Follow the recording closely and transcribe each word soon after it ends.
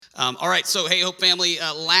All right, so hey, Hope family,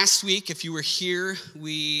 last week, if you were here,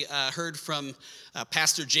 we heard from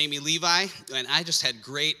Pastor Jamie Levi, and I just had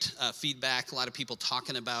great feedback, a lot of people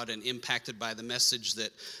talking about and impacted by the message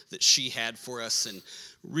that she had for us, and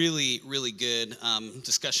really, really good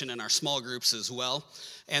discussion in our small groups as well.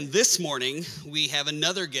 And this morning, we have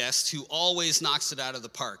another guest who always knocks it out of the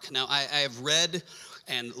park. Now, I have read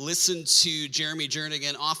and listened to Jeremy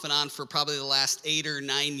Jernigan off and on for probably the last 8 or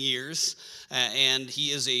 9 years. And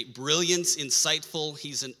he is a brilliant, insightful,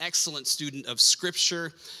 he's an excellent student of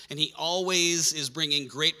Scripture, and he always is bringing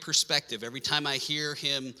great perspective. Every time I hear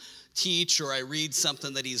him teach or I read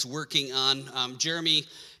something that he's working on, Jeremy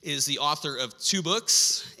is the author of 2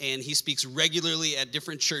 books, and he speaks regularly at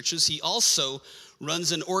different churches. He also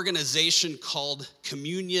runs an organization called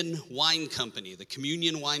Communion Wine Company, the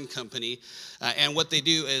Communion Wine Company. And what they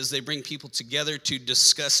do is they bring people together to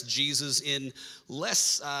discuss Jesus in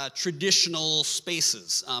less traditional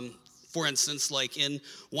spaces. For instance, like in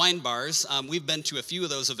wine bars, we've been to a few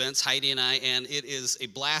of those events, Heidi and I, and it is a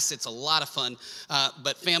blast. It's a lot of fun.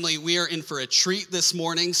 But family, we are in for a treat this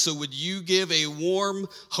morning, so would you give a warm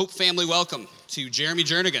Hope family welcome to Jeremy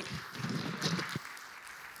Jernigan?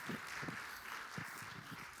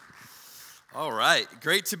 All right,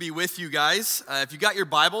 great to be with you guys. If you got your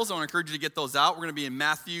Bibles, I want to encourage you to get those out. We're going to be in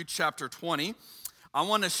Matthew chapter 20. I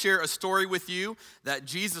want to share a story with you that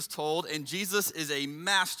Jesus told, and Jesus is a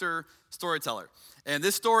master storyteller. And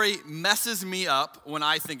this story messes me up when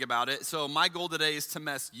I think about it, so my goal today is to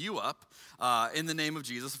mess you up, in the name of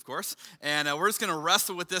Jesus, of course. And we're just going to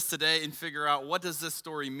wrestle with this today and figure out what does this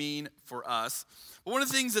story mean for us. But one of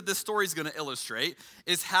the things that this story is going to illustrate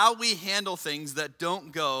is how we handle things that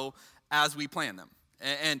don't go as we plan them.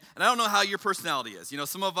 And I don't know how your personality is. You know,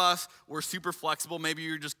 some of us, we're super flexible. Maybe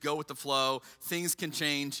you just go with the flow. Things can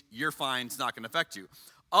change. You're fine. It's not going to affect you.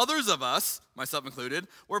 Others of us, myself included,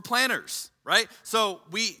 we're planners, right? So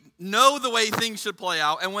we know the way things should play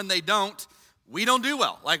out, and when they don't, we don't do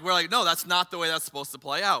well. Like, we're like, no, that's not the way that's supposed to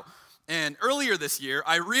play out. And earlier this year,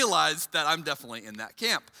 I realized that I'm definitely in that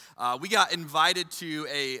camp. We got invited to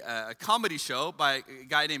a comedy show by a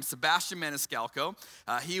guy named Sebastian Maniscalco.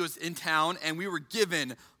 He was in town, and we were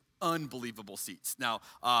given unbelievable seats. Now,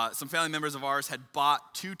 some family members of ours had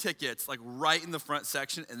bought 2 tickets, like right in the front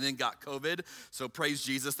section, and then got COVID. So praise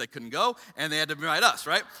Jesus, they couldn't go, and they had to invite us,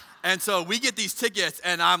 right? And so we get these tickets,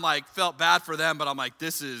 and I'm like, felt bad for them, but I'm like,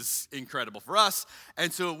 this is incredible for us.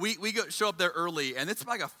 And so we show up there early, and it's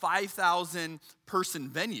like a 5,000 person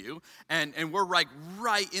venue, and we're like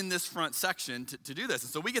right in this front section to do this.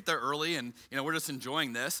 And so we get there early, and you know, we're just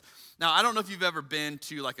enjoying this. Now, I don't know if you've ever been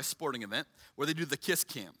to like a sporting event where they do the kiss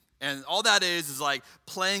cam. And all that is like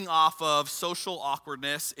playing off of social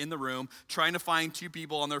awkwardness in the room, trying to find 2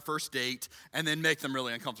 people on their first date, and then make them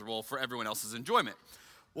really uncomfortable for everyone else's enjoyment.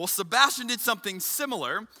 Well, Sebastian did something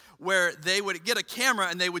similar where they would get a camera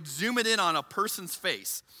and they would zoom it in on a person's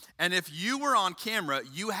face. And if you were on camera,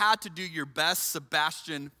 you had to do your best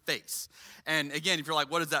Sebastian face. And again, if you're like,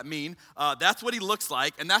 what does that mean? That's what he looks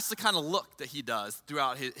like, and that's the kind of look that he does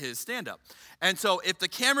throughout his stand-up. And so if the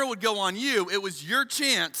camera would go on you, it was your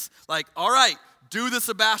chance, like, all right, do the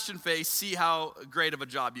Sebastian face, see how great of a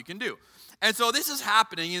job you can do. And so this is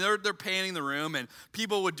happening, and they're panning the room, and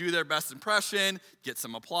people would do their best impression, get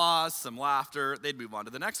some applause, some laughter, they'd move on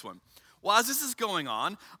to the next one. Well, as this is going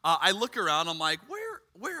on, I look around, I'm like,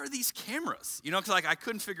 where are these cameras? You know, because like I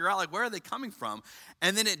couldn't figure out, like, where are they coming from?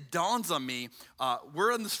 And then it dawns on me,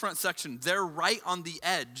 we're in this front section, they're right on the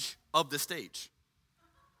edge of the stage.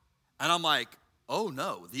 And I'm like, oh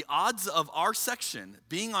no, the odds of our section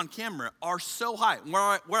being on camera are so high.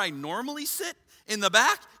 Where I normally sit, in the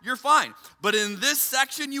back, you're fine. But in this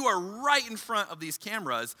section, you are right in front of these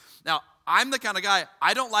cameras. Now, I'm the kind of guy,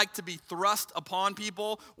 I don't like to be thrust upon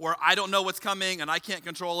people where I don't know what's coming and I can't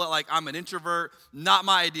control it. Like, I'm an introvert, not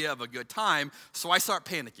my idea of a good time. So I start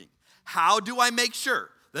panicking. How do I make sure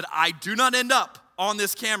that I do not end up on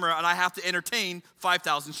this camera and I have to entertain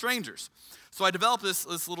 5,000 strangers? So I developed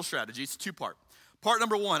this little strategy. It's 2-part. Part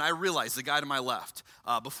number 1, I realize the guy to my left,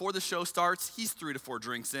 before the show starts, he's 3 to 4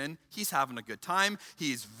 drinks in. He's having a good time.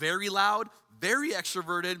 He's very loud, very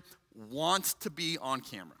extroverted, wants to be on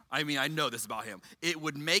camera. I mean, I know this about him. It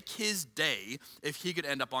would make his day if he could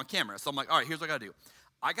end up on camera. So I'm like, all right, here's what I gotta do.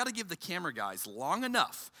 I gotta give the camera guys long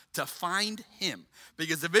enough to find him.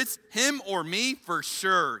 Because if it's him or me, for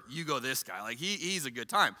sure, you go this guy. Like, he's a good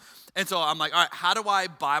time. And so I'm like, all right, how do I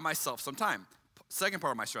buy myself some time? Second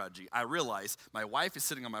part of my strategy, I realize my wife is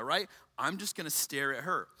sitting on my right. I'm just going to stare at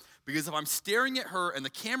her Because if I'm staring at her and the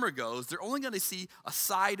camera goes, they're only going to see a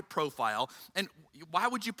side profile. And why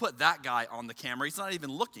would you put that guy on the camera? He's not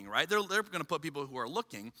even looking, right? They're going to put people who are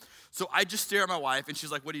looking. So I just stare at my wife, and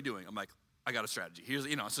she's like, what are you doing? I'm like, I got a strategy. Here's,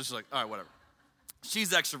 so she's like, all right, whatever.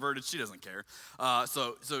 She's extroverted. She doesn't care.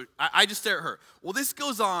 So I just stare at her. Well, this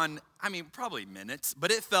goes on, probably minutes,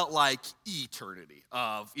 but it felt like eternity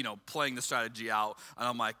of, playing the strategy out. And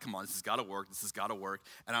I'm like, come on, this has got to work. This has got to work.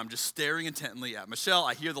 And I'm just staring intently at Michelle.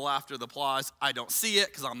 I hear the laughter, the applause. I don't see it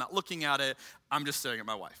because I'm not looking at it. I'm just staring at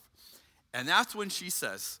my wife. And that's when she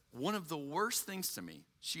says one of the worst things to me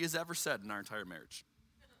she has ever said in our entire marriage.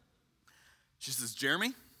 She says,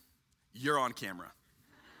 Jeremy, you're on camera.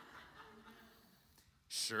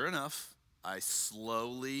 Sure enough, I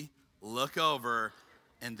slowly look over,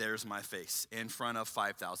 and there's my face in front of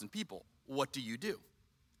 5,000 people. What do?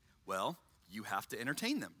 Well, you have to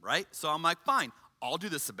entertain them, right? So I'm like, fine, I'll do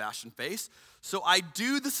the Sebastian face. So I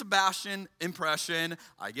do the Sebastian impression.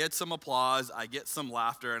 I get some applause. I get some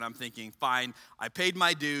laughter, and I'm thinking, fine, I paid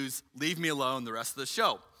my dues. Leave me alone the rest of the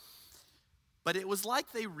show. But it was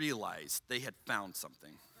like they realized they had found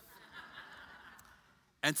something.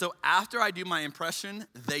 And so after I do my impression,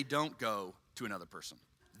 they don't go to another person.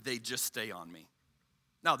 They just stay on me.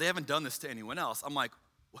 Now, they haven't done this to anyone else. I'm like,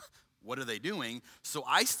 what are they doing? So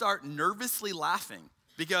I start nervously laughing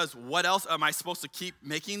because what else am I supposed to keep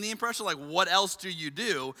making the impression? Like, what else do you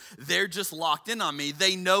do? They're just locked in on me.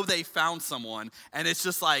 They know they found someone, and it's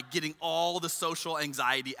just like getting all the social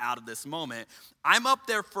anxiety out of this moment. I'm up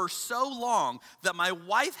there for so long that my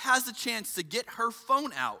wife has a chance to get her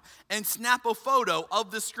phone out and snap a photo of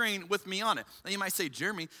the screen with me on it. Now you might say,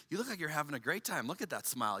 Jeremy, you look like you're having a great time. Look at that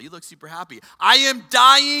smile. You look super happy. I am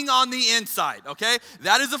dying on the inside, okay?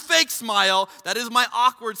 That is a fake smile. That is my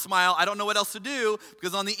awkward smile. I don't know what else to do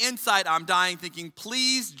because on the inside I'm dying thinking,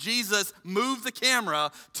 please, Jesus, move the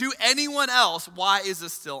camera to anyone else. Why is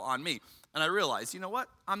this still on me? And I realized, you know what?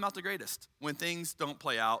 I'm not the greatest. When things don't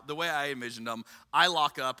play out the way I envisioned them, I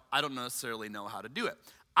lock up. I don't necessarily know how to do it.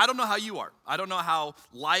 I don't know how you are. I don't know how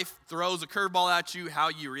life throws a curveball at you, how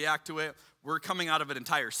you react to it. We're coming out of an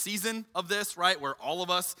entire season of this, right, where all of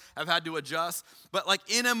us have had to adjust. But like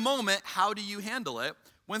in a moment, how do you handle it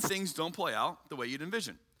when things don't play out the way you'd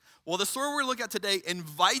envision? Well, the story we're going to look at today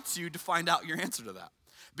invites you to find out your answer to that.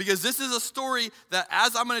 Because this is a story that,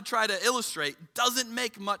 as I'm going to try to illustrate, doesn't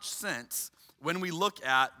make much sense when we look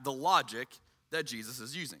at the logic that Jesus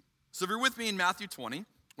is using. So if you're with me in Matthew 20,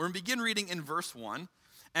 we're going to begin reading in verse 1.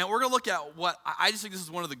 And we're going to look at what, I just think this is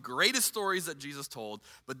one of the greatest stories that Jesus told.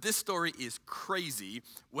 But this story is crazy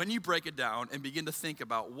when you break it down and begin to think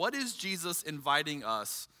about what is Jesus inviting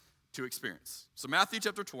us to experience. So Matthew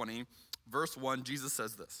chapter 20, verse 1, Jesus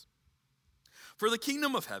says this. For the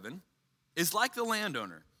kingdom of heaven is like the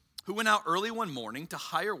landowner who went out early one morning to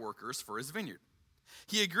hire workers for his vineyard.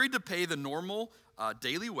 He agreed to pay the normal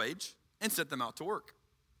daily wage and sent them out to work.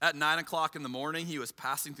 At 9 o'clock in the morning, he was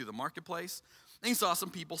passing through the marketplace, and he saw some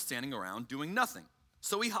people standing around doing nothing.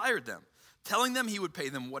 So he hired them, telling them he would pay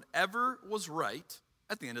them whatever was right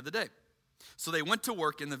at the end of the day. So they went to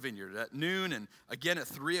work in the vineyard. At noon and again at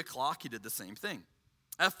 3 o'clock, he did the same thing.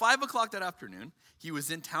 At 5 o'clock that afternoon, he was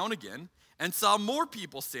in town again and saw more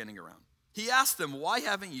people standing around. He asked them, why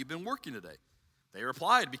haven't you been working today? They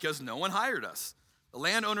replied, because no one hired us. The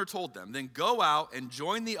landowner told them, then go out and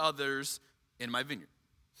join the others in my vineyard.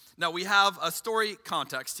 Now we have a story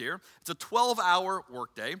context here. It's a 12-hour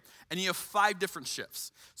workday, and you have 5 different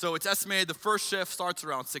shifts. So it's estimated the first shift starts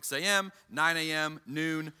around 6 a.m., 9 a.m.,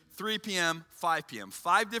 noon, 3 p.m., 5 p.m.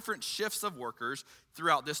 5 different shifts of workers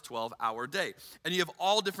throughout this 12-hour day. And you have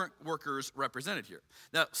all different workers represented here.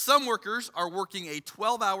 Now, some workers are working a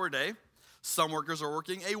 12-hour day. Some workers are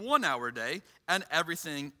working a 1-hour day, and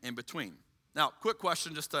everything in between. Now, quick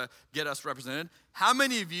question just to get us represented. How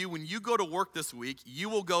many of you, when you go to work this week, you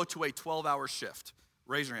will go to a 12-hour shift?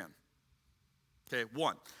 Raise your hand. Okay,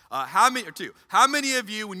 1. How many of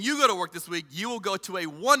you, when you go to work this week, you will go to a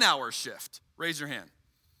 1-hour shift? Raise your hand.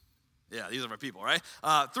 Yeah, these are my people, right?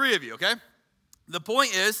 3 of you, okay? The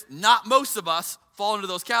point is, not most of us fall into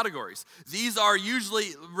those categories. These are usually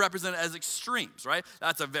represented as extremes, right?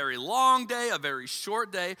 That's a very long day, a very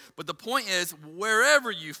short day. But the point is,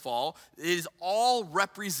 wherever you fall, it is all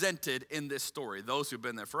represented in this story. Those who've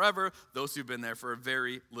been there forever, those who've been there for a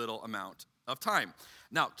very little amount of time.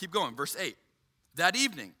 Now, keep going, verse 8. That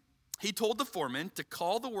evening, he told the foreman to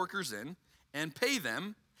call the workers in and pay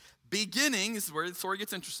them, beginning, this is where the story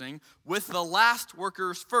gets interesting, with the last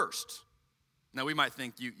workers first. Now, we might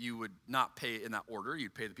think you would not pay in that order.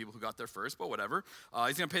 You'd pay the people who got there first, but whatever.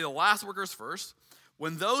 He's going to pay the last workers first.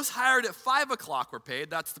 When those hired at 5 o'clock were paid,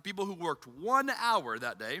 that's the people who worked 1 hour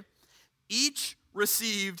that day, each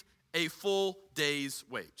received a full day's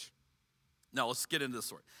wage. Now, let's get into the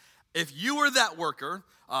story. If you were that worker,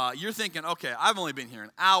 you're thinking, okay, I've only been here an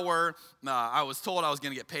hour. I was told I was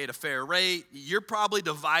going to get paid a fair rate. You're probably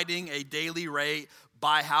dividing a daily rate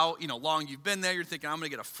by how long you've been there. You're thinking, I'm going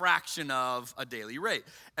to get a fraction of a daily rate.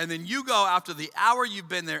 And then you go after the hour you've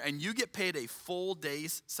been there and you get paid a full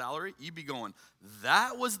day's salary. You'd be going,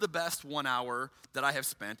 that was the best 1 hour that I have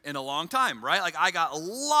spent in a long time, right? Like, I got a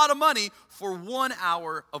lot of money for 1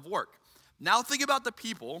 hour of work. Now think about the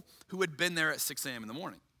people who had been there at 6 a.m. in the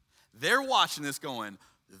morning. They're watching this going,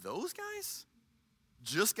 those guys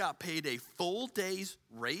just got paid a full day's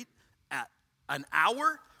rate at an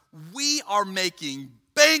hour? We are making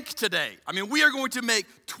bank today. I mean, we are going to make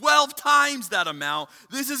 12 times that amount.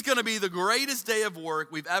 This is going to be the greatest day of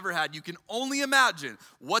work we've ever had. You can only imagine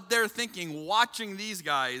what they're thinking watching these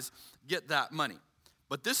guys get that money.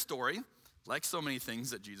 But this story, like so many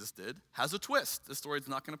things that Jesus did, has a twist. This story is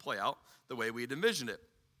not going to play out the way we had envisioned it.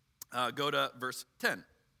 Go to verse 10.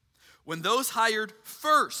 When those hired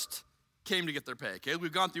first came to get their pay, okay,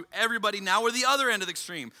 we've gone through everybody. Now we're the other end of the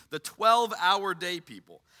extreme, the 12-hour day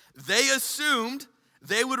people. They assumed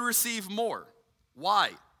they would receive more. Why?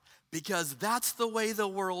 Because that's the way the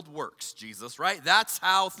world works, Jesus, right? That's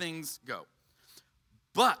how things go.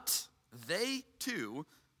 But they, too,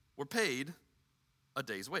 were paid a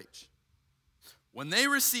day's wage. When they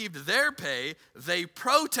received their pay, they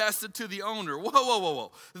protested to the owner.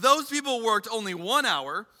 Whoa. Those people worked only 1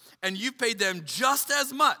 hour, and you paid them just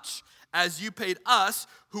as much as you paid us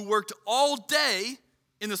who worked all day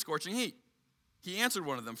in the scorching heat. He answered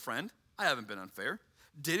one of them, friend, I haven't been unfair.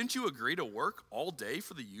 Didn't you agree to work all day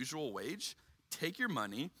for the usual wage? Take your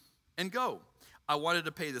money and go. I wanted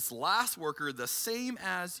to pay this last worker the same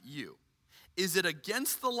as you. Is it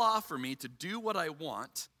against the law for me to do what I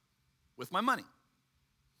want with my money?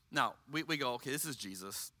 Now, we go, okay, this is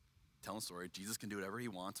Jesus telling a story. Jesus can do whatever he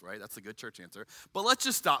wants, right? That's a good church answer. But let's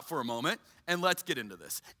just stop for a moment and let's get into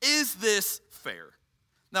this. Is this fair?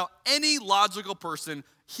 Now, any logical person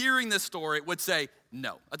hearing this story would say,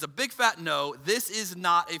 no. That's a big fat no. This is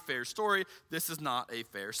not a fair story. This is not a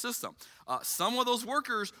fair system. Some of those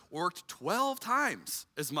workers worked 12 times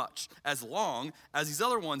as much, as long as these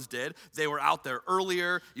other ones did. They were out there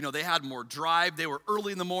earlier. They had more drive. They were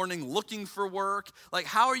early in the morning looking for work. Like,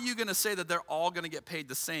 how are you going to say that they're all going to get paid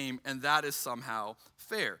the same and that is somehow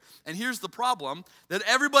fair? And here's the problem, that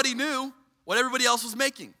everybody knew what everybody else was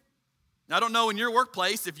making. Now, I don't know in your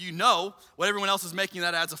workplace, if you know what everyone else is making,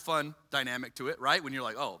 that adds a fun dynamic to it, right? When you're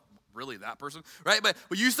like, oh, really, that person, right? But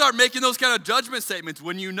when you start making those kind of judgment statements,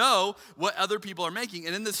 when you know what other people are making,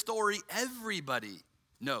 and in this story, everybody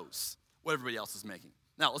knows what everybody else is making.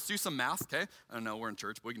 Now, let's do some math, okay? I don't know, we're in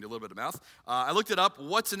church, but we can do a little bit of math. I looked it up.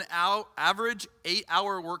 What's an average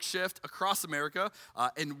 8-hour work shift across America?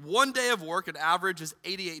 In 1 day of work, an average is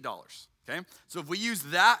 $88. Okay? So if we use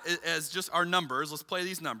that as just our numbers, let's play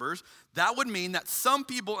these numbers, that would mean that some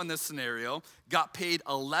people in this scenario got paid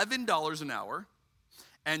 $11 an hour,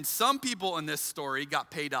 and some people in this story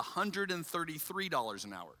got paid $133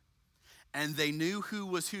 an hour. And they knew who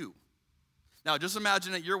was who. Now, just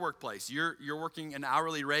imagine at your workplace, you're working an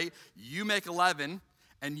hourly rate, you make 11,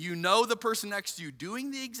 and you know the person next to you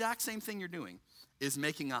doing the exact same thing you're doing is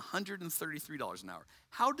making $133 an hour.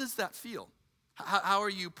 How does that feel? How are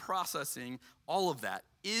you processing all of that?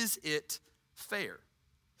 Is it fair?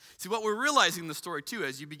 See, what we're realizing in the story, too,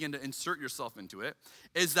 as you begin to insert yourself into it,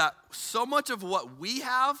 is that so much of what we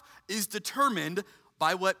have is determined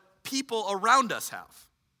by what people around us have.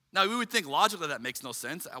 Now, we would think logically that makes no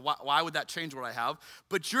sense. Why would that change what I have?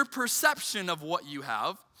 But your perception of what you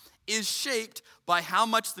have is shaped by how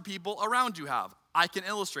much the people around you have. I can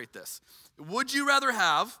illustrate this. Would you rather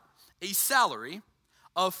have a salary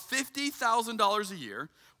of $50,000 a year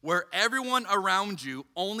where everyone around you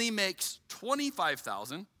only makes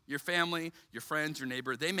 $25,000, your family, your friends, your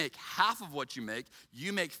neighbor, they make half of what you make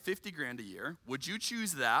 $50 grand a year? Would you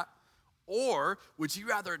choose that? Or would you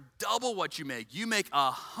rather double what you make? You make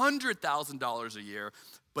 $100,000 a year,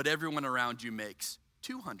 but everyone around you makes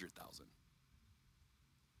 $200,000.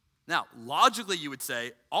 Now, logically, you would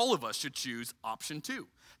say all of us should choose option 2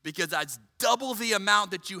 because that's double the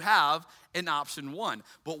amount that you have in option 1.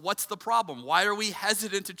 But what's the problem? Why are we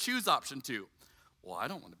hesitant to choose option 2? Well, I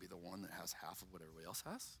don't want to be the one that has half of what everybody else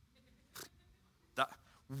has.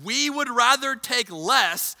 We would rather take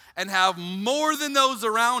less and have more than those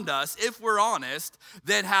around us, if we're honest,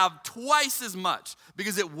 than have twice as much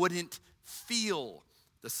because it wouldn't feel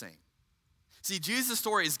the same. See, Jesus'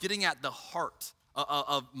 story is getting at the heart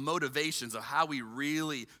of motivations of how we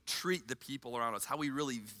really treat the people around us, how we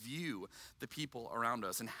really view the people around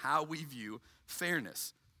us, and how we view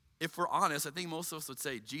fairness. If we're honest, I think most of us would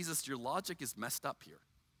say, Jesus, your logic is messed up here.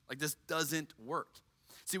 Like, this doesn't work.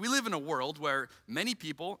 See, we live in a world where many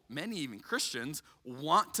people, many even Christians,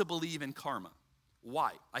 want to believe in karma.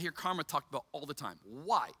 Why? I hear karma talked about all the time.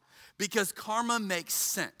 Why? Because karma makes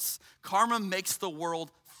sense. Karma makes the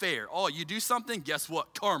world fair. Oh, you do something, guess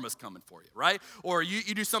what? Karma's coming for you, right? Or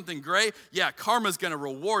you do something great, yeah, karma's gonna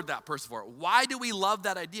reward that person for it. Why do we love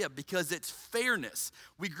that idea? Because it's fairness.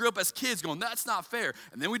 We grew up as kids going, that's not fair.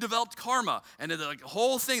 And then we developed karma, and the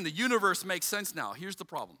whole thing, the universe makes sense now. Here's the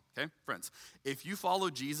problem, okay, friends? If you follow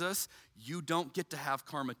Jesus, you don't get to have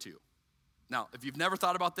karma too. Now, if you've never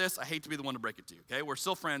thought about this, I hate to be the one to break it to you, okay? We're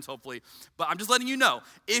still friends, hopefully. But I'm just letting you know,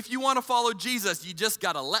 if you want to follow Jesus, you just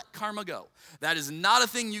got to let karma go. That is not a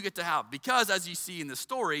thing you get to have because, as you see in the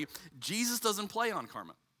story, Jesus doesn't play on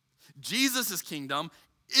karma. Jesus' kingdom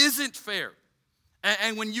isn't fair.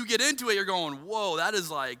 And when you get into it, you're going, whoa, that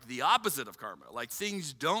is like the opposite of karma. Like,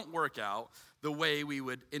 things don't work out the way we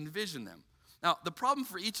would envision them. Now, the problem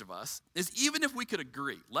for each of us is even if we could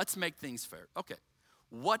agree, let's make things fair. Okay.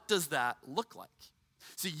 What does that look like?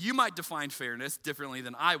 See, you might define fairness differently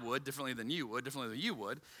than I would, differently than you would, differently than you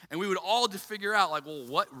would, and we would all just figure out, like, well,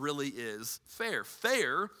 what really is fair?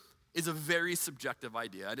 Fair is a very subjective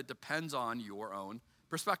idea, and it depends on your own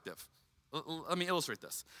perspective. Let me illustrate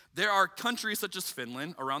this. There are countries such as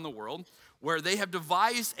Finland around the world where they have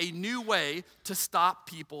devised a new way to stop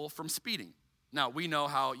people from speeding. Now, we know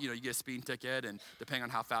how, you get a speeding ticket, and depending on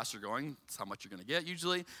how fast you're going, that's how much you're going to get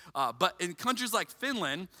usually. But in countries like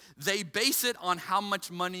Finland, they base it on how much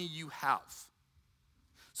money you have.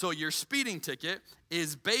 So your speeding ticket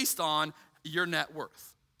is based on your net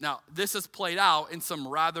worth. Now, this has played out in some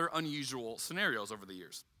rather unusual scenarios over the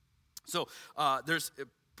years. So there's a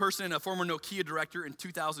person, a former Nokia director in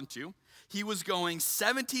 2002. He was going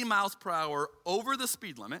 17 miles per hour over the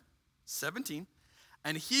speed limit, 17,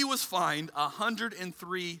 and he was fined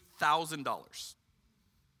 $103,000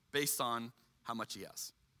 based on how much he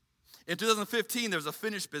has. In 2015, there was a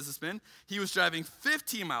Finnish businessman. He was driving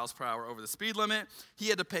 15 miles per hour over the speed limit. He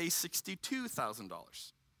had to pay $62,000.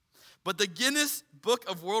 But the Guinness Book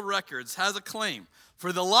of World Records has a claim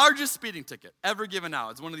for the largest speeding ticket ever given out.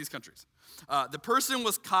 It's one of these countries. The person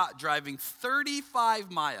was caught driving 35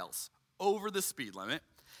 miles over the speed limit.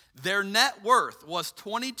 Their net worth was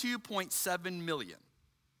 $22.7 million.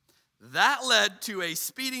 That led to a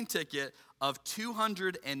speeding ticket of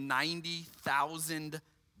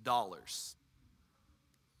 $290,000.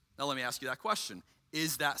 Now let me ask you that question.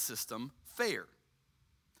 Is that system fair?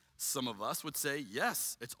 Some of us would say,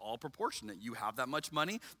 yes, it's all proportionate. You have that much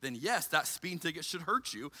money, then yes, that speeding ticket should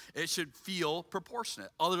hurt you. It should feel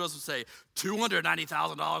proportionate. Others of us would say,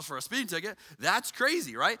 $290,000 for a speeding ticket? That's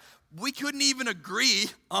crazy, right? We couldn't even agree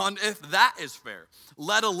on if that is fair,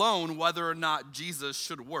 let alone whether or not Jesus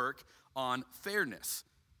should work on fairness.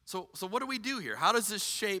 So what do we do here? How does this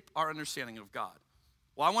shape our understanding of God?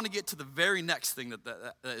 Well, I want to get to the very next thing that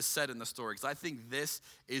is said in the story, because I think this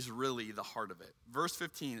is really the heart of it. Verse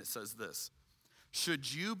 15, it says this: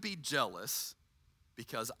 should you be jealous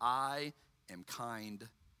because I am kind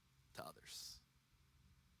to others?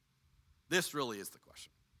 This really is the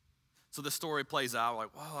question. So the story plays out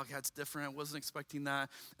like, wow, that's different. I wasn't expecting that.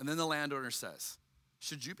 And then the landowner says,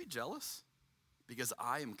 should you be jealous because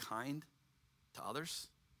I am kind to others?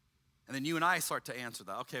 And then you and I start to answer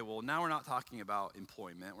that. Okay, well, now we're not talking about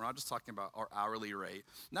employment. We're not just talking about our hourly rate.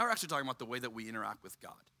 Now we're actually talking about the way that we interact with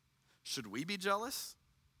God. Should we be jealous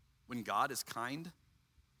when God is kind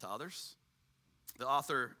to others? The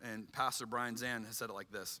author and pastor Brian Zahnd has said it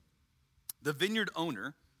like this: the vineyard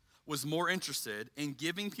owner was more interested in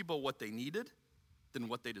giving people what they needed than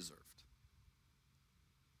what they deserved.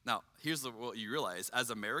 Now, here's what you realize. As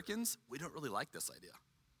Americans, we don't really like this idea.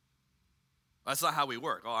 That's not how we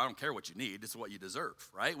work. Oh, I don't care what you need. It's what you deserve,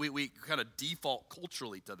 right? We kind of default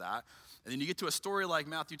culturally to that. And then you get to a story like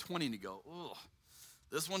Matthew 20 and you go, oh,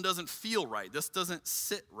 this one doesn't feel right. This doesn't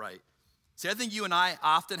sit right. See, I think you and I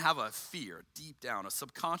often have a fear deep down, a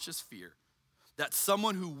subconscious fear, that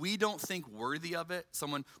someone who we don't think worthy of it,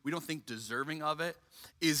 someone we don't think deserving of it,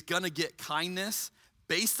 is going to get kindness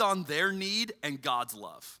based on their need and God's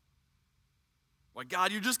love. Like,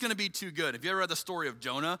 God, you're just going to be too good. If you ever read the story of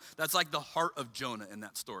Jonah, that's like the heart of Jonah in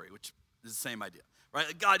that story, which is the same idea, right?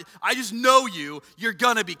 God, I just know you're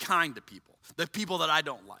going to be kind to people, the people that I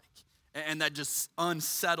don't like. And that just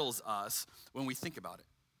unsettles us when we think about it.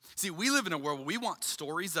 See, we live in a world where we want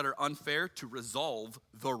stories that are unfair to resolve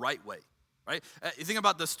the right way. right? You think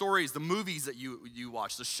about the stories, the movies that you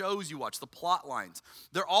watch, the shows you watch, the plot lines.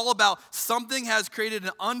 They're all about something has created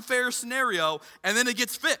an unfair scenario and then it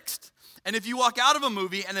gets fixed. And if you walk out of a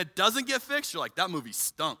movie and it doesn't get fixed, you're like, that movie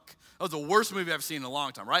stunk. That was the worst movie I've ever seen in a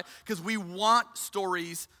long time, right? Because we want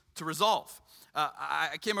stories to resolve.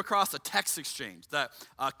 I came across a text exchange that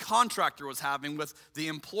a contractor was having with the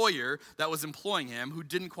employer that was employing him who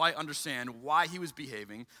didn't quite understand why he was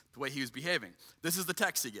behaving the way he was behaving. This is the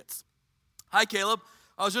text he gets. Hi, Caleb.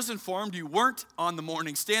 I was just informed you weren't on the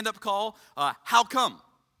morning stand-up call. How come?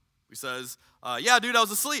 He says, yeah, dude, I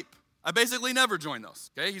was asleep. I basically never join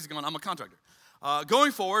those. Okay, he's going, I'm a contractor.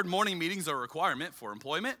 Going forward, morning meetings are a requirement for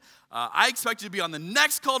employment. I expect you to be on the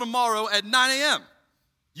next call tomorrow at 9 a.m.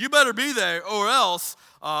 You better be there or else.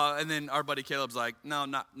 And then our buddy Caleb's like, no,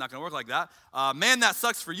 not going to work like that. Man, that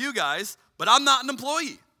sucks for you guys, but I'm not an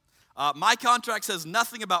employee. My contract says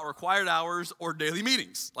nothing about required hours or daily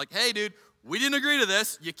meetings. Like, hey, dude, we didn't agree to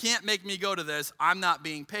this. You can't make me go to this. I'm not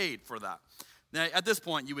being paid for that. Now, at this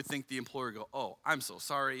point, you would think the employer would go, oh, I'm so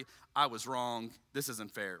sorry. I was wrong. This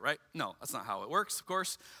isn't fair, right? No, that's not how it works, of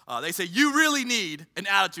course. They say you really need an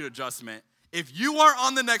attitude adjustment. If you aren't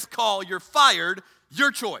on the next call, you're fired.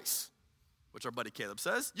 Your choice. Which our buddy Caleb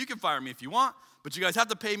says, you can fire me if you want, but you guys have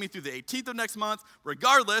to pay me through the 18th of next month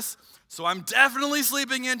regardless, so I'm definitely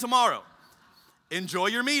sleeping in tomorrow. Enjoy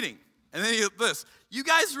your meeting. And then this, you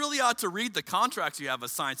guys really ought to read the contracts you have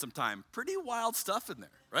assigned sometime. Pretty wild stuff in there,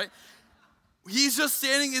 right? He's just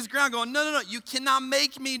standing his ground going, no, you cannot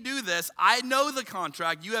make me do this. I know the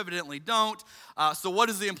contract. You evidently don't. So what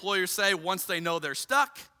does the employer say once they know they're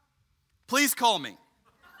stuck? Please call me.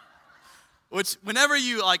 Which, whenever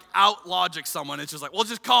you, out-logic someone, it's just like, well,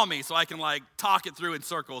 just call me so I can, talk it through in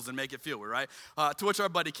circles and make it feel weird, right? To which our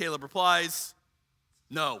buddy Caleb replies,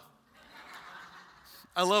 no.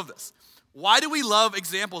 I love this. Why do we love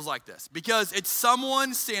examples like this? Because it's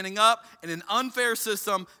someone standing up in an unfair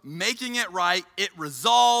system, making it right. It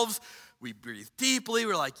resolves. We breathe deeply.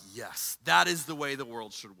 We're like, yes, that is the way the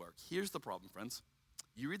world should work. Here's the problem, friends.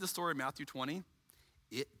 You read the story of Matthew 20,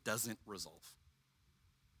 it doesn't resolve.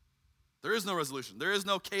 There is no resolution. There is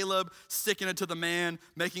no Caleb sticking it to the man,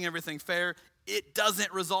 making everything fair. It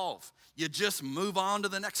doesn't resolve. You just move on to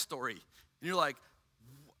the next story. And you're like,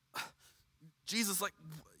 Jesus,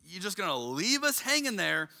 you're just going to leave us hanging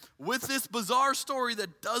there with this bizarre story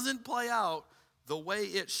that doesn't play out the way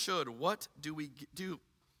it should. What do we do?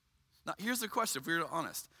 Now, here's the question, if we were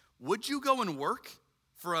honest. Would you go and work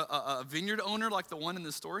for a vineyard owner like the one in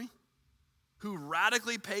this story? Who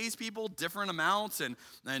radically pays people different amounts and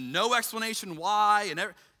no explanation why. And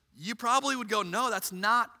you probably would go, no, that's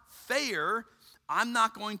not fair. I'm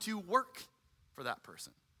not going to work for that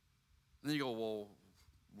person. And then you go, well,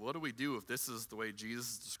 what do we do if this is the way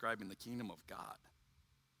Jesus is describing the kingdom of God?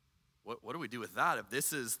 What do we do with that if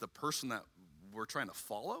this is the person that we're trying to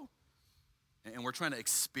follow? And we're trying to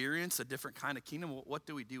experience a different kind of kingdom? What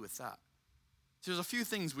do we do with that? So there's a few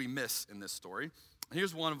things we miss in this story. And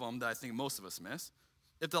here's one of them that I think most of us miss.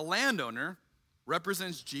 If the landowner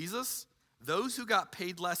represents Jesus, those who got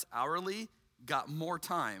paid less hourly got more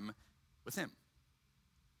time with him.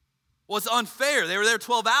 Well, it's unfair. They were there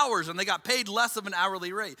 12 hours and they got paid less of an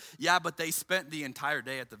hourly rate. Yeah, but they spent the entire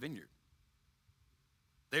day at the vineyard.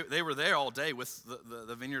 They were there all day with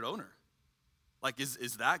the vineyard owner.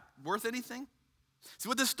 Is that worth anything? See,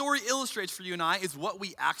 what this story illustrates for you and I is what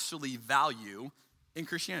we actually value in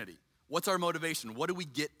Christianity. What's our motivation? What do we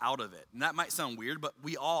get out of it? And that might sound weird, but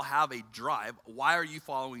we all have a drive. Why are you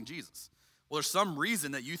following Jesus? Well, there's some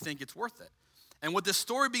reason that you think it's worth it. And what this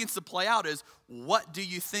story begins to play out is, what do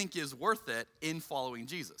you think is worth it in following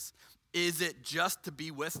Jesus? Is it just to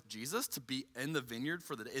be with Jesus, to be in the vineyard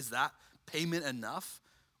for the day? Is that payment enough?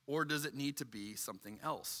 Or does it need to be something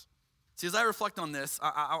else? See, as I reflect on this,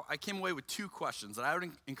 I came away with two questions that I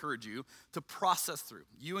would encourage you to process through,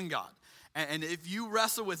 you and God. And if you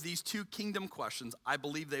wrestle with these two kingdom questions, I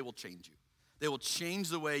believe they will change you. They will change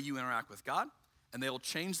the way you interact with God, and they will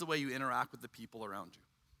change the way you interact with the people around you.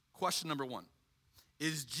 Question number one,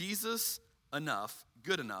 is Jesus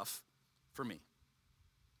good enough for me?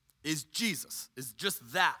 Is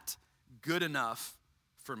just that good enough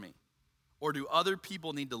for me? Or do other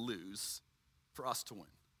people need to lose for us to win?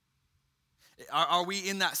 Are we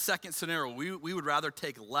in that second scenario? We would rather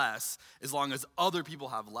take less as long as other people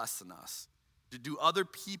have less than us. Do other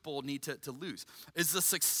people need to lose? Is the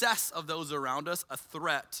success of those around us a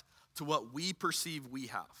threat to what we perceive we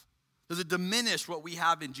have? Does it diminish what we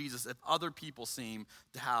have in Jesus if other people seem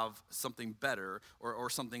to have something better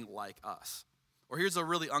or something like us? Or here's a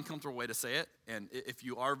really uncomfortable way to say it, and if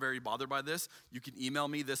you are very bothered by this, you can email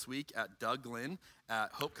me this week at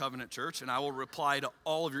dougglynn@Hope Covenant Church, and I will reply to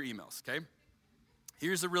all of your emails, okay?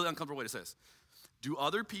 Here's a really uncomfortable way to say this. Do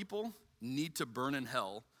other people need to burn in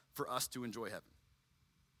hell for us to enjoy heaven?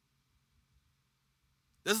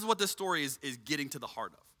 This is what this story is getting to the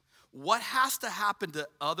heart of. What has to happen to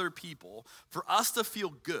other people for us to feel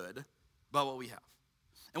good about what we have?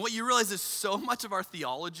 And what you realize is so much of our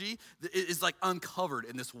theology is like uncovered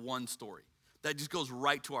in this one story that just goes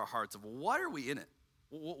right to our hearts of what are we in it?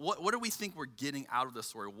 What do we think we're getting out of this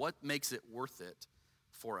story? What makes it worth it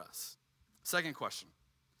for us? Second question,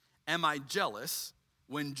 am I jealous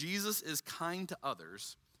when Jesus is kind to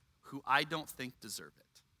others who I don't think deserve it?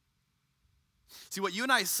 See, what you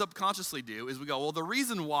and I subconsciously do is we go, well, the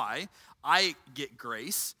reason why I get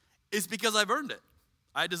grace is because I've earned it.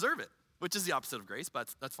 I deserve it, which is the opposite of grace, but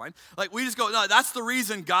that's fine. Like, we just go, no, that's the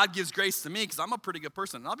reason God gives grace to me, because I'm a pretty good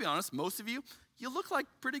person. And I'll be honest, most of you look like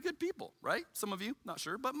pretty good people, right? Some of you, not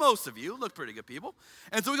sure, but most of you look pretty good people.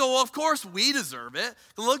 And so we go, well, of course we deserve it.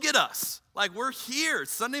 Look at us. Like, we're here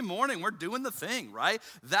Sunday morning. We're doing the thing, right?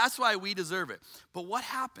 That's why we deserve it. But what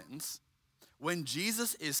happens when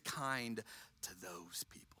Jesus is kind to those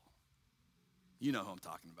people? You know who I'm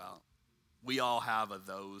talking about. We all have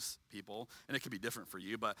those people, and it could be different for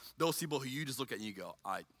you, but those people who you just look at and you go,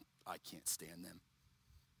 I can't stand them.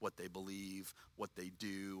 What they believe, what they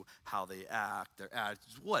do, how they act, their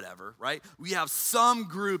attitudes, whatever, right? We have some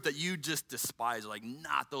group that you just despise, like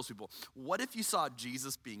not those people. What if you saw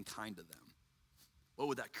Jesus being kind to them? What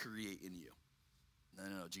would that create in you?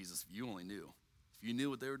 No, Jesus, if you only knew. If you knew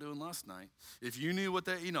what they were doing last night, if you knew what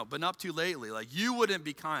they, been up to lately, like you wouldn't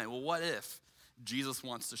be kind. Well, what if Jesus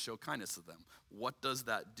wants to show kindness to them? What does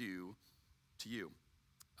that do to you?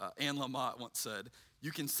 Anne Lamott once said,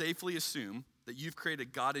 you can safely assume that you've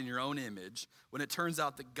created God in your own image when it turns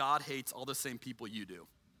out that God hates all the same people you do.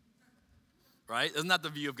 Right? Isn't that the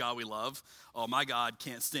view of God we love? Oh, my God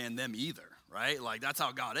can't stand them either, right? Like, that's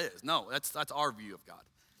how God is. No, that's our view of God.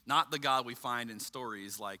 Not the God we find in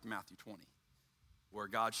stories like Matthew 20. Where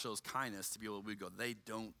God shows kindness to people, we go, they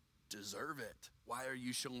don't deserve it. Why are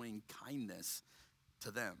you showing kindness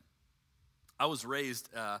to them? I was raised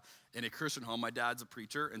in a Christian home. My dad's a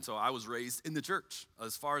preacher, and so I was raised in the church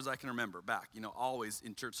as far as I can remember back. Always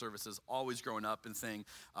in church services, always growing up and saying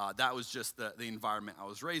that was just the environment I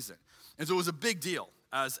was raised in. And so it was a big deal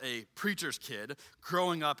as a preacher's kid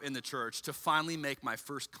growing up in the church to finally make my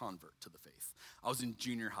first convert to the faith. I was in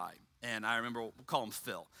junior high. And I remember, we'll call him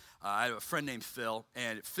Phil. I had a friend named Phil,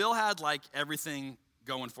 and Phil had like everything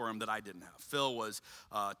going for him that I didn't have. Phil was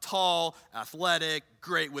tall, athletic,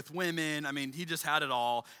 great with women. I mean, he just had it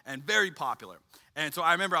all, and very popular. And so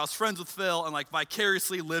I remember I was friends with Phil and like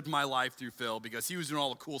vicariously lived my life through Phil because he was doing all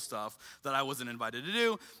the cool stuff that I wasn't invited to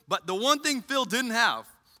do. But the one thing Phil didn't have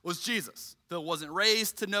was Jesus. Phil wasn't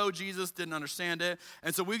raised to know Jesus, didn't understand it.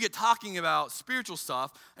 And so we get talking about spiritual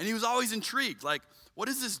stuff, and he was always intrigued. Like, what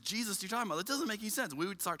is this Jesus you're talking about? That doesn't make any sense. We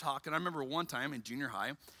would start talking. I remember one time in junior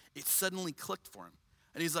high, it suddenly clicked for him.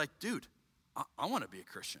 And he's like, dude, I want to be a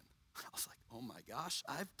Christian. I was like, oh my gosh,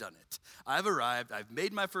 I've done it. I've arrived. I've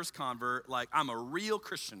made my first convert. Like, I'm a real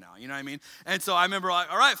Christian now. You know what I mean? And so I remember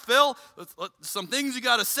like, all right, Phil, some things you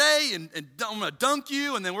got to say, and I'm going to dunk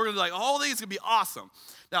you, and then we're going to be like, all these going to be awesome.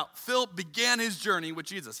 Now, Phil began his journey with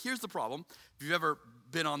Jesus. Here's the problem. If you've ever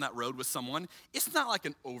been on that road with someone, it's not like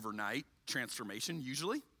an overnight transformation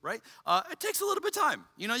usually, right? It takes a little bit of time.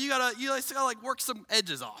 You gotta like work some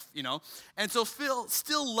edges off, And so Phil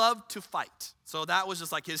still loved to fight. So that was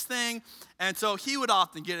just like his thing. And so he would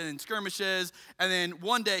often get in skirmishes. And then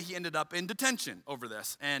one day he ended up in detention over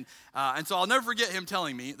this. And so I'll never forget him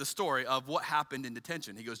telling me the story of what happened in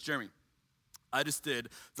detention. He goes, Jeremy, I just did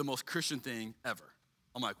the most Christian thing ever.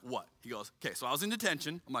 I'm like, what? He goes, okay, so I was in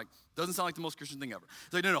detention. I'm like, doesn't sound like the most Christian thing ever.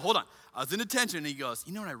 He's like, no, hold on. I was in detention, and he goes,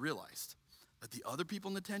 you know what I realized? That the other people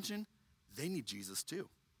in detention, they need Jesus too.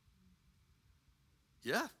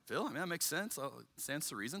 Yeah, Phil, that makes sense. Stands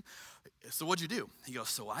to reason. So what'd you do? He goes,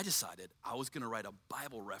 so I decided I was going to write a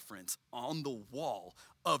Bible reference on the wall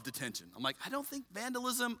of detention. I'm like, I don't think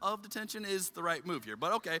vandalism of detention is the right move here,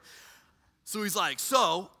 but okay. So he's like,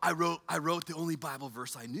 so I wrote the only Bible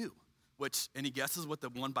verse I knew. Which, any guesses what the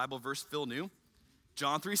one Bible verse Phil knew?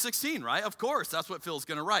 John 3:16, right? Of course, that's what Phil's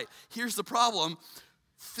going to write. Here's the problem.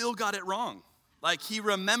 Phil got it wrong. Like, he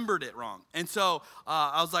remembered it wrong. And so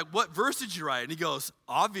I was like, what verse did you write? And he goes,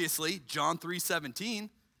 obviously, John 3:17. And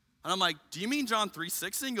I'm like, do you mean John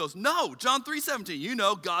 3:16? He goes, no, John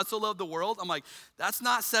 3:17. God so loved the world. I'm like, that's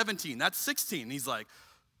not 17, that's 16. And he's like,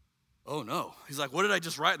 oh no. He's like, what did I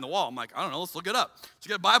just write in the wall? I'm like, I don't know, let's look it up. So you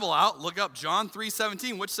get a Bible out, look up John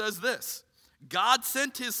 3:17, which says this: God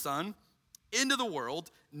sent his son into the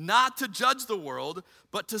world, not to judge the world,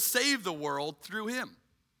 but to save the world through him.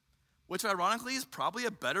 Which ironically is probably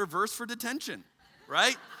a better verse for detention,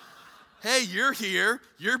 right? Hey, you're here,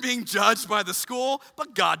 you're being judged by the school,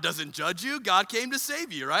 but God doesn't judge you. God came to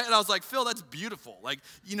save you, right? And I was like, Phil, that's beautiful. Like,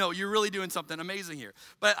 you're really doing something amazing here.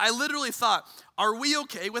 But I literally thought, are we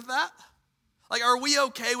okay with that? Like, are we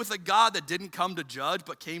okay with a God that didn't come to judge,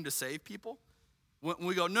 but came to save people? When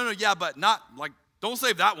we go, no, yeah, but not, like, don't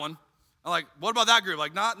save that one. I'm like, what about that group?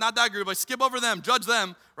 Like, not that group. Like, skip over them, judge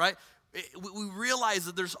them, right? We realize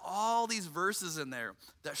that there's all these verses in there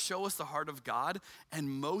that show us the heart of God, and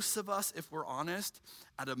most of us, if we're honest,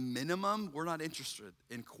 at a minimum, we're not interested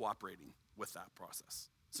in cooperating with that process.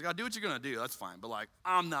 So God, do what you're going to do, that's fine, but like,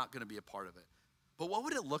 I'm not going to be a part of it. But what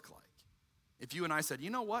would it look like if you and I said, you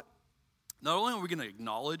know what? Not only are we going to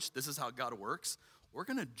acknowledge this is how God works, we're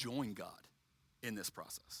going to join God in this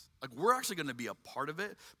process. Like, we're actually going to be a part of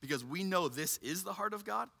it because we know this is the heart of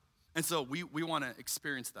God, and so we want to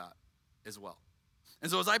experience that as well.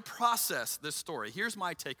 And so as I process this story, here's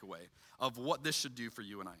my takeaway of what this should do for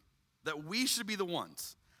you and I. That we should be the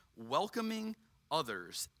ones welcoming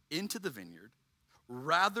others into the vineyard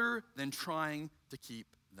rather than trying to keep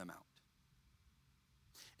them out.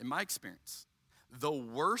 In my experience, the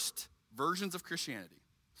worst versions of Christianity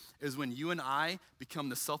is when you and I become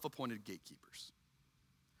the self-appointed gatekeepers.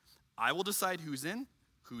 I will decide who's in,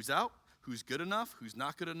 who's out, who's good enough, who's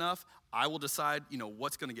not good enough. I will decide,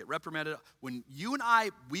 what's going to get reprimanded. When you and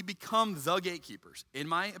I, we become the gatekeepers, in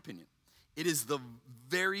my opinion, it is the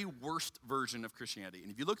very worst version of Christianity.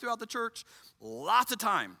 And if you look throughout the church, lots of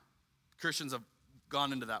time Christians have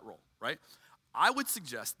gone into that role, right? I would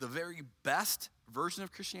suggest the very best version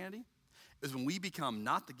of Christianity is when we become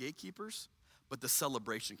not the gatekeepers, but the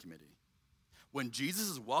celebration committee. When Jesus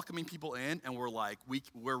is welcoming people in and we're like,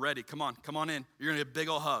 we're ready, come on in. You're gonna get a big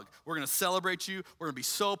old hug. We're gonna celebrate you. We're gonna be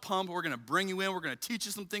so pumped. We're gonna bring you in. We're gonna teach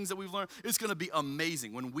you some things that we've learned. It's gonna be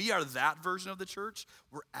amazing. When we are that version of the church,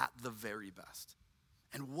 we're at the very best.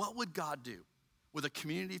 And what would God do with a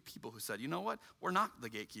community of people who said, you know what? We're not the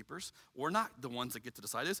gatekeepers. We're not the ones that get to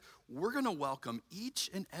decide this. We're gonna welcome each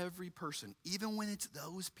and every person, even when it's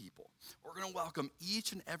those people. We're gonna welcome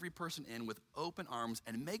each and every person in with open arms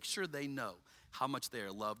and make sure they know how much they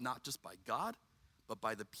are loved, not just by God, but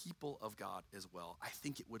by the people of God as well. I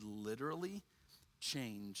think it would literally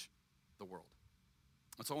change the world.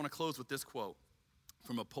 And so I want to close with this quote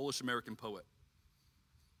from a Polish-American poet.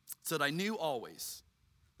 It said, I knew always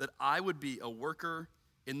that I would be a worker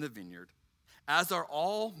in the vineyard, as are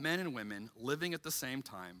all men and women living at the same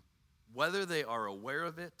time, whether they are aware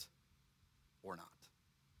of it or not.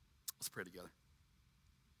 Let's pray together.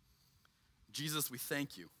 Jesus, we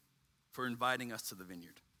thank you for inviting us to the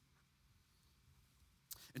vineyard.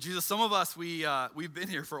 And Jesus, some of us, we've been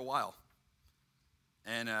here for a while.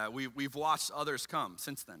 And we've watched others come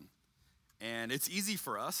since then. And it's easy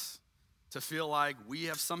for us to feel like we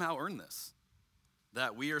have somehow earned this.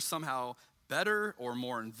 That we are somehow better or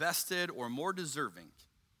more invested or more deserving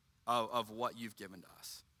of what you've given to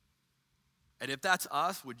us. And if that's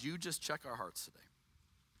us, would you just check our hearts today?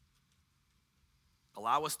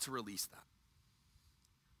 Allow us to release that.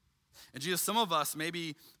 And Jesus, some of us,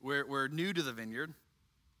 maybe we're new to the vineyard,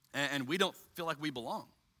 and we don't feel like we belong.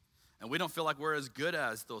 And we don't feel like we're as good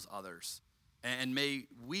as those others. And may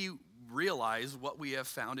we realize what we have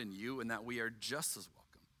found in you and that we are just as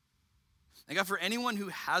welcome. And God, for anyone who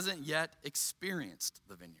hasn't yet experienced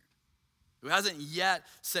the vineyard, who hasn't yet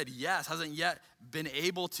said yes, hasn't yet been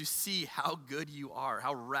able to see how good you are,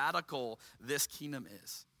 how radical this kingdom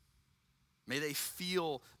is, may they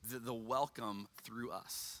feel the welcome through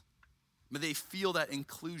us. May they feel that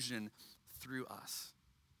inclusion through us.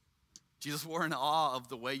 Jesus, we're in awe of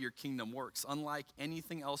the way your kingdom works, unlike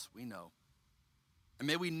anything else we know. And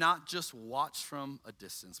may we not just watch from a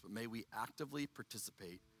distance, but may we actively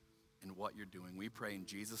participate in what you're doing. We pray in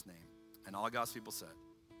Jesus' name. And all God's people said,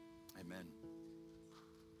 amen.